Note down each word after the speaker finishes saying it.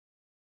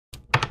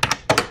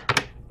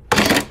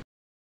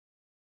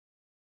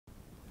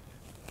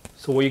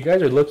So what you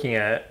guys are looking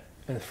at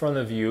in front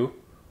of you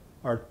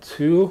are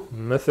two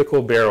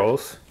mythical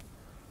barrels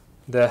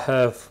that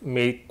have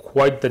made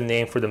quite the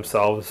name for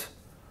themselves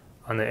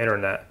on the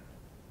internet.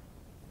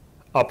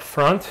 Up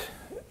front,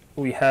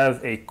 we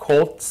have a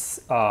Colt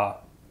M4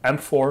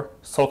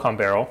 SOCOM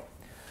barrel.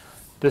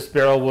 This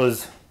barrel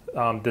was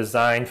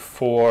designed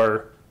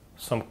for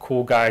some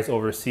cool guys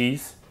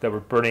overseas that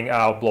were burning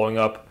out, blowing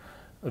up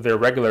their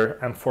regular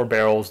M4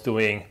 barrels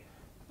doing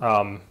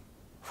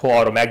full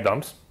auto mag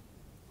dumps.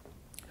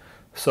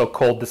 So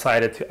Colt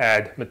decided to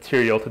add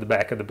material to the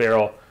back of the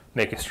barrel,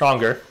 make it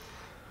stronger.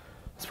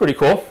 It's pretty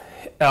cool.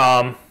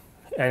 And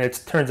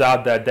it turns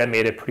out that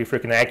made it pretty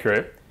freaking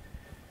accurate.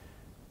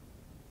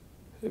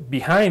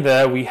 Behind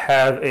that, we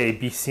have a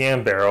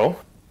BCM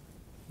barrel.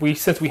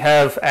 Since we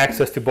have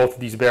access to both of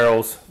these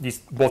barrels,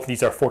 both of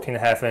these are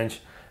 14.5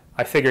 inch,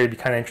 I figured it'd be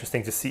kind of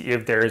interesting to see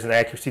if there is an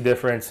accuracy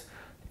difference,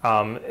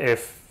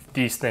 if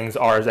these things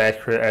are as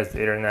accurate as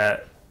the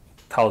internet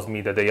tells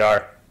me that they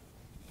are.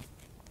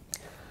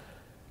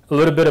 A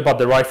little bit about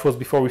the rifles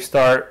before we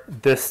start.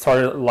 This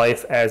started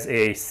life as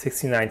a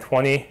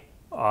 6920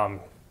 4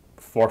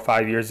 or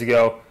 5 years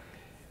ago.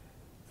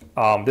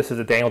 This is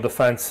a Daniel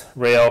Defense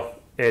rail.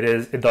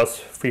 It does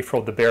free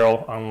throw the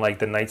barrel unlike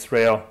the Knight's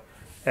rail.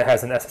 It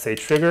has an SSA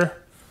trigger.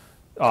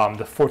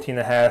 The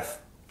 14.5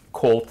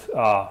 Colt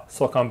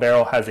SOCOM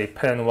barrel has a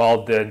pin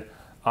welded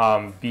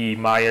B.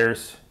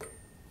 Myers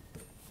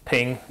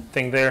ping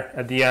thing there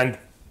at the end.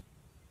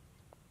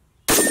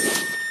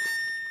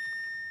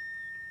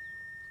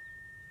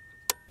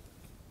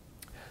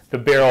 The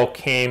barrel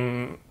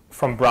came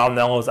from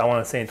Brownells, I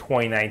want to say in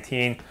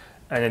 2019,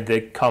 and it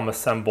did come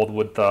assembled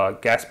with the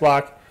gas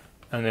block,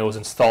 and it was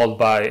installed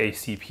by a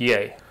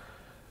CPA.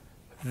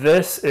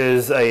 This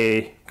is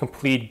a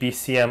complete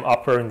BCM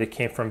upper, and it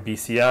came from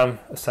BCM,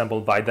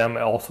 assembled by them.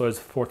 It also is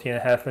a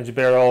 14.5 inch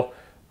barrel,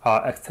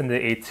 extended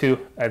A2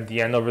 at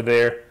the end over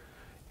there.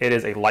 It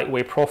is a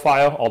lightweight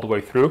profile all the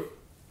way through.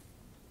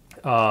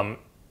 The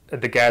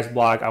gas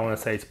block, I want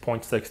to say it's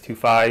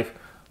 0.625,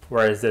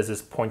 whereas this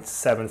is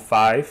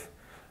 0.75.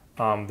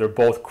 They're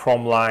both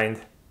chrome lined,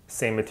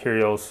 same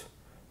materials,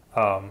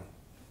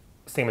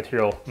 same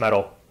material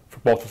metal for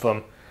both of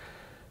them.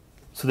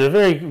 So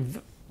they're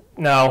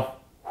now,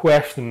 who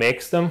actually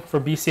makes them for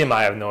BCM,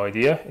 I have no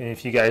idea. And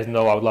if you guys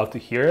know, I would love to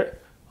hear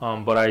it.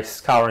 But I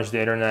scourged the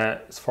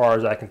internet as far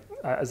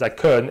as I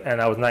could, and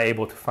I was not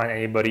able to find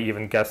anybody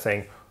even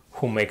guessing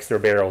who makes their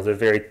barrels. They're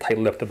very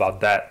tight-lipped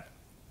about that.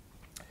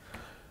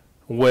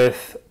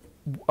 With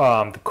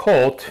the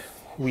Colt,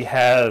 we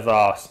have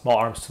a small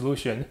arm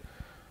solution.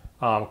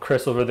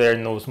 Chris over there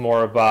knows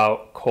more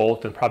about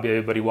Colt than probably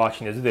everybody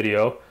watching this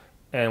video.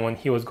 And when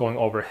he was going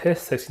over his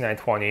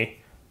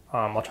 6920,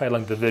 I'll try to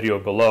link the video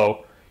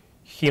below,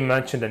 he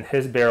mentioned that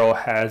his barrel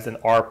has an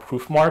R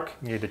proof mark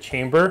near the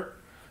chamber,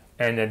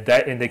 and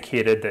that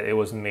indicated that it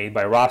was made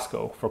by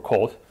Roscoe for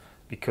Colt,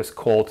 because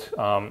Colt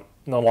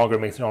no longer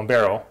makes their own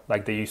barrel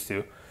like they used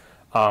to.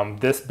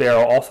 This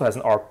barrel also has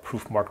an R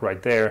proof mark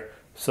right there,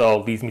 so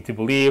leads me to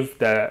believe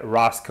that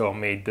Roscoe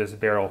made this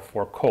barrel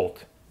for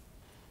Colt.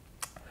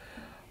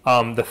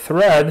 The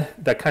thread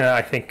that kind of,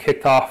 I think,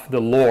 kicked off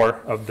the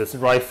lore of this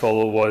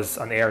rifle was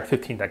on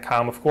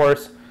AR15.com, of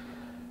course.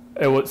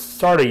 It was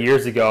started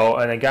years ago,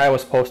 and a guy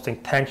was posting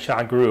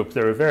 10-shot groups.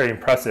 They were very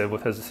impressive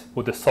with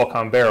the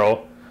SOCOM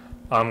barrel.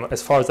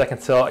 As far as I can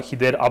tell, he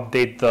did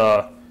update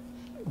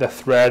the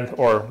thread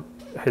or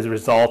his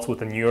results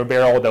with a newer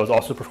barrel that was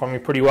also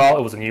performing pretty well.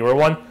 It was a newer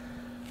one.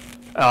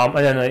 And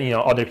then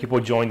other people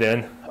joined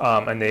in,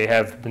 and they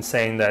have been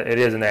saying that it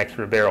is an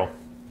accurate barrel.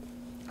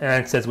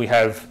 And since I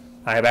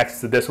have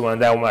access to this one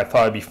and that one, I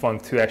thought it'd be fun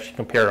to actually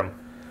compare them.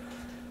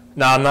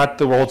 Now, I'm not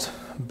the world's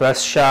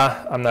best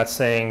shot. I'm not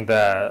saying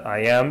that I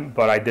am,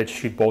 but I did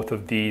shoot both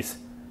of these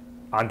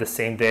on the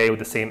same day with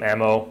the same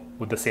ammo,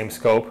 with the same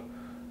scope,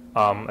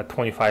 a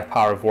 25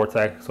 power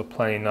Vortex, so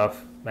plenty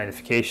enough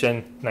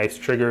magnification, nice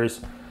triggers.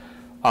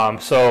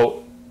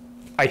 So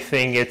I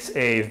think it's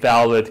a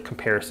valid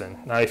comparison.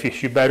 Now, if you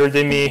shoot better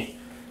than me,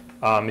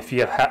 if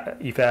you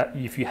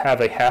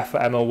have a half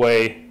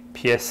MOA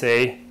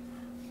PSA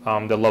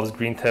that loves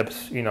green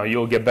tips,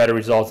 you'll get better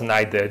results than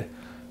I did.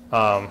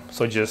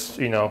 So just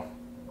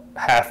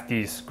half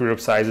these group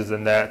sizes,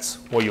 and that's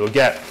what you'll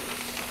get.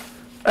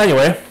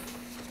 Anyway,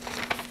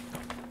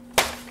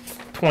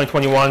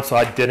 2021, so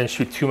I didn't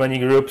shoot too many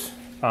groups,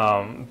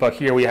 but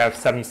here we have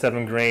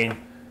 77 grain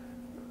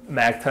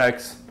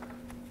Magtex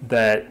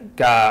that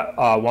got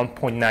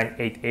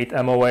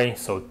 1.988 MOA,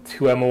 so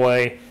 2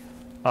 MOA.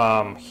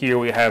 Here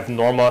we have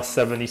Norma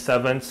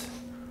 77s,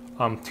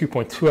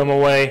 2.2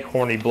 MOA,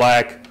 Horny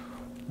Black,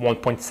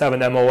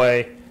 1.7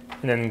 MOA,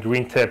 and then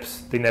green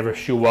tips, they never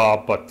shoot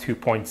well, but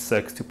 2.6,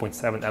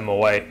 2.7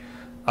 MOA.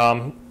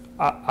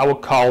 I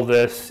would call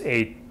this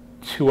a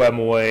 2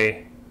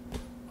 MOA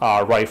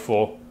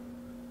rifle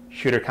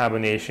shooter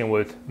combination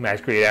with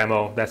match grade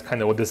ammo. That's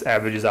kind of what this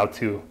averages out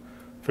to,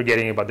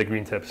 forgetting about the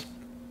green tips.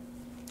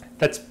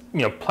 That's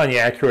plenty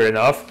accurate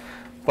enough,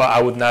 but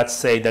I would not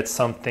say that's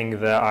something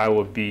that I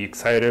would be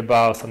excited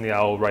about, something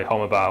I will write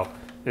home about.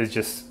 is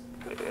just,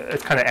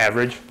 it's kind of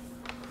average.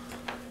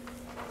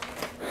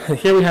 And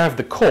here we have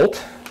the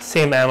Colt,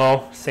 same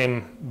ammo,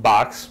 same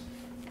box.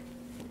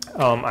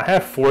 I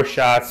have 4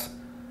 shots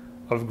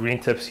of green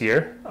tips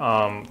here,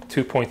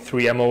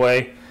 2.3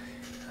 MOA.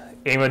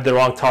 Aim at the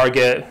wrong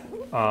target,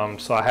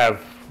 so I have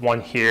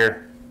one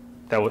here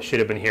that should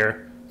have been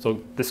here,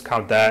 so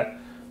discount that.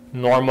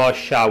 Norma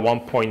shot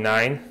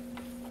 1.9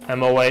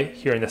 MOA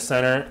here in the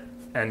center,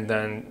 and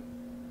then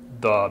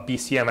the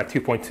BCM at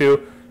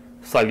 2.2,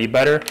 slightly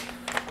better.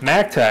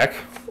 MagTech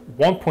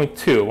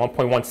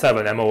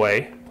 1.17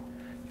 MOA.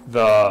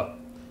 The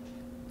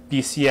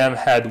BCM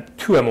had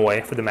 2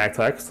 MOA for the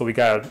MagTech, so we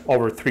got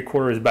over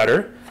 3/4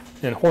 better.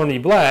 And Horny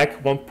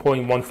Black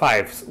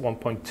 1.15,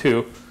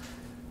 1.2,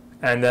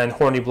 and then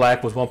Horny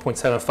Black was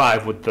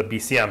 1.75 with the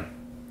BCM.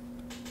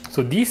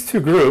 So these 2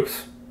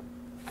 groups,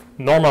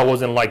 Norma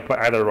wasn't liked by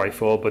either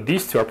rifle, but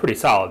these 2 are pretty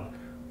solid.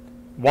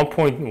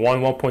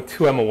 1.1,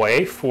 1.2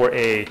 MOA for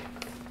a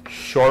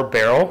short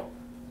barrel.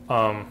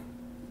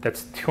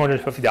 That's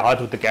 $250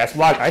 with the gas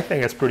block. I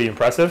think that's pretty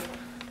impressive,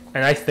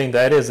 and I think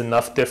that is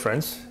enough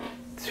difference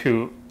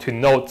to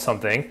note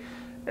something.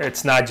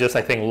 It's not just,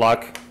 I think,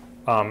 luck.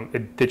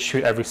 It did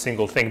shoot every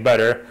single thing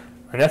better,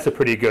 and that's a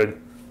pretty good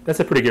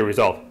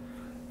result.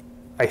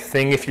 I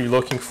think if you're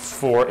looking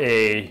for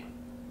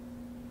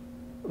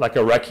like a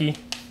recce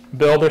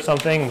build or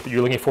something,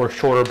 you're looking for a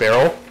shorter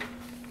barrel,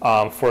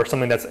 for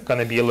something that's going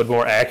to be a little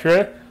more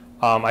accurate,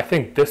 I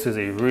think this is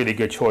a really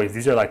good choice.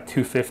 These are like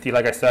 $250,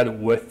 like I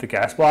said, with the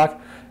gas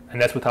block,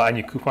 and that's without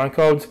any coupon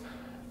codes.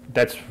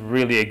 That's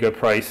really a good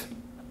price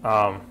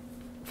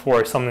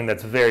for something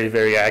that's very,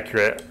 very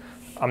accurate.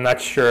 I'm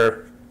not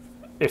sure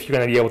if you're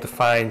going to be able to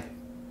find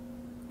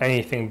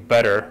anything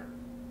better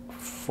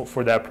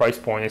for that price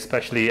point,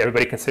 especially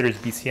everybody considers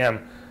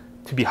BCM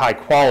to be high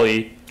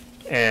quality,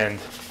 and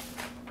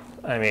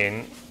I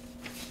mean,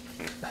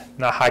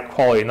 not high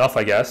quality enough,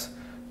 I guess.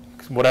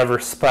 Whatever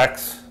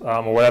specs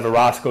or whatever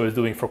Roscoe is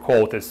doing for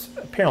Colt is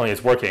apparently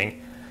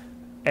working,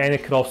 and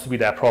it could also be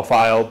that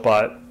profile,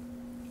 but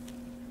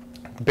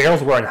the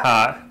barrels weren't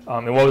hot.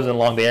 It wasn't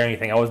long day or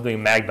anything. I was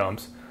doing mag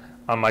dumps.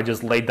 I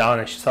just laid down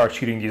and started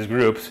shooting these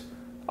groups,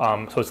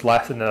 so it's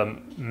less than a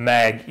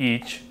mag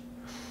each.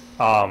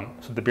 So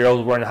the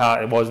barrels weren't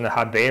hot. It wasn't a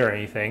hot day or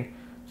anything.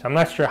 So I'm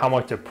not sure how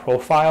much the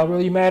profile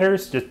really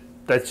matters.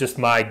 That's just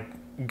my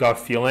gut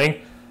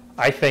feeling.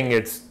 I think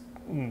it's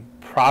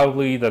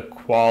probably the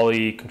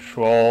quality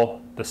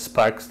control, the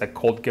specs that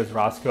Colt gives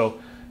Roscoe,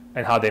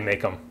 and how they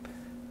make them.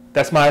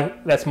 That's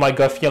my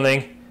gut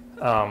feeling.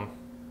 But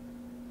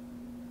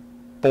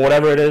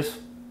whatever it is,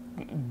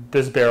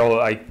 this barrel,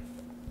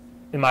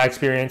 in my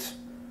experience,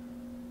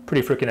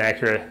 pretty freaking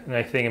accurate, and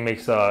I think it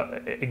makes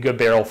a good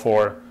barrel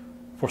for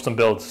some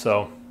builds.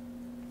 So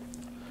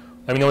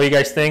let me know what you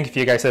guys think. If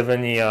you guys have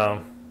any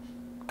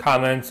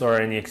comments or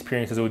any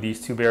experiences with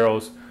these 2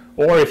 barrels,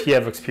 or if you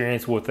have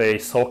experience with a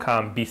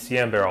SOCOM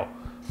BCM barrel,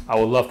 I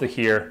would love to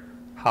hear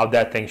how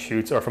that thing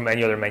shoots, or from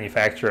any other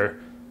manufacturer,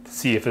 to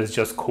see if it's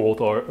just Colt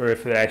or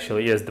if it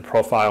actually is the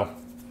profile.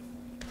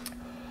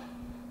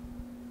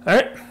 All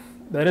right,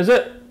 that is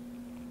it.